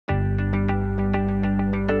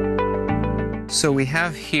So we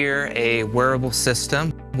have here a wearable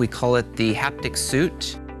system. We call it the Haptic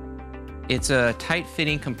suit. It's a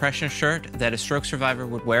tight-fitting compression shirt that a stroke survivor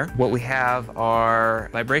would wear. What we have are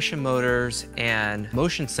vibration motors and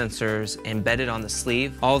motion sensors embedded on the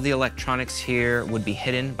sleeve. All the electronics here would be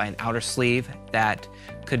hidden by an outer sleeve that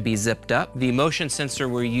could be zipped up. The motion sensor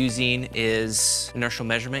we're using is an inertial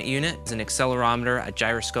measurement unit. It's an accelerometer, a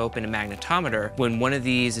gyroscope, and a magnetometer. When one of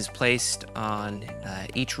these is placed on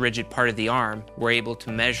each rigid part of the arm, we're able to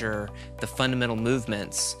measure the fundamental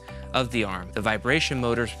movements of the arm. The vibration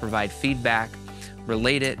motors provide feedback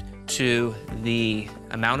related to the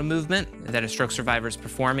amount of movement that a stroke survivor is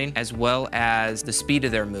performing, as well as the speed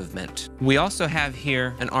of their movement. We also have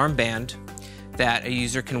here an armband that a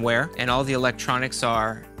user can wear, and all the electronics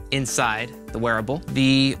are inside the wearable.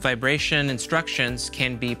 The vibration instructions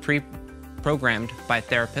can be pre-programmed by a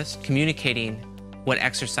therapist, communicating what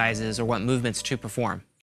exercises or what movements to perform.